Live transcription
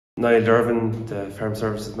Niall Dervan, the Farm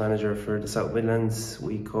Services Manager for the South Midlands.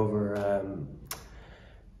 We cover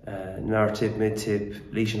North Tip, Mid Tip,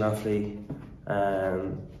 Laois and Offaly.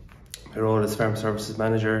 My role as Farm Services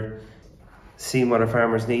Manager, seeing what our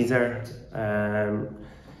farmers' needs are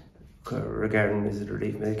regarding is it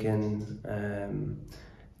relief milking,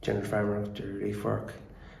 general farmer relief work,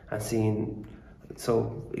 and seeing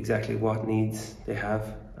exactly what needs they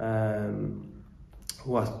have,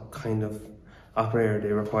 what kind of operator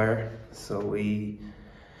they require. So we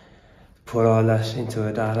put all that into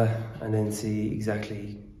a data and then see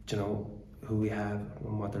exactly who we have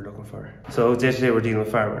and what they're looking for. So day to day we're dealing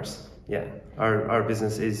with farmers. Yeah, our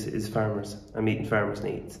business is farmers and meeting farmers'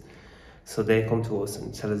 needs. So they come to us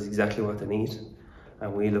and tell us exactly what they need,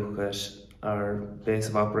 and we look at our base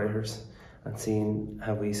of operators and seeing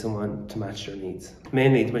have we someone to match their needs.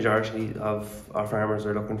 Mainly the majority of our farmers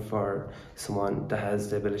are looking for someone that has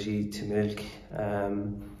the ability to milk,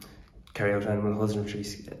 carry out animal husbandry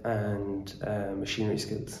and machinery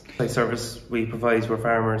skills. Like service we provide to our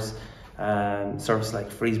farmers, service like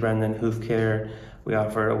freeze branding, hoof care. We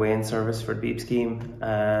offer a weighing service for the beep scheme,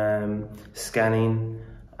 scanning,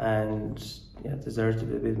 and yeah, there's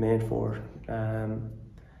the main four.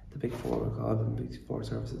 The big four, we call them big four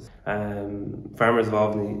services. Farmers have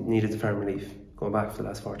often needed the farm relief going back for the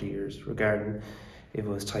last 40 years, regarding if it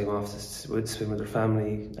was time off to spend with their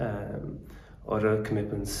family, other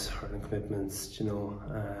commitments, hurling commitments,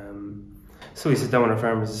 So we sit down with our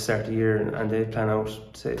farmers at the start of the year and they plan out,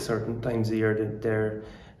 say, certain times a year that their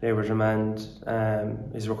labour demand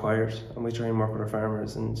is required, and we try and work with our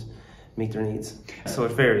farmers and meet their needs. So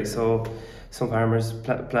it varies. So some farmers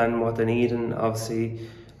plan what they need, and obviously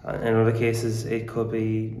in other cases it could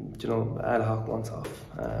be ad hoc, once off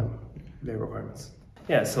labour requirements.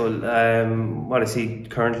 Yeah, so what I see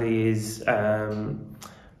currently is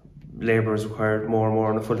labour is required more and more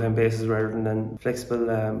on a full-time basis rather than flexible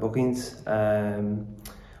bookings.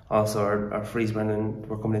 Also our freeze branding,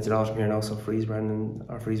 we're coming into the autumn here now, so our freeze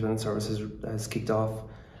branding services has kicked off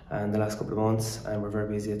in the last couple of months, and we're very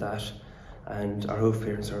busy at that. And our hoof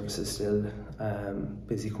clearing service is still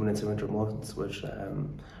busy coming into winter months with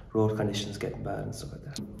road conditions getting bad and stuff like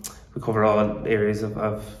that. We cover all areas of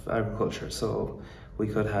agriculture, so we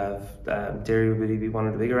could have dairy would be one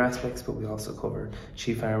of the bigger aspects, but we also cover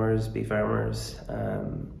sheep farmers, beef farmers,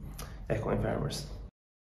 equine farmers.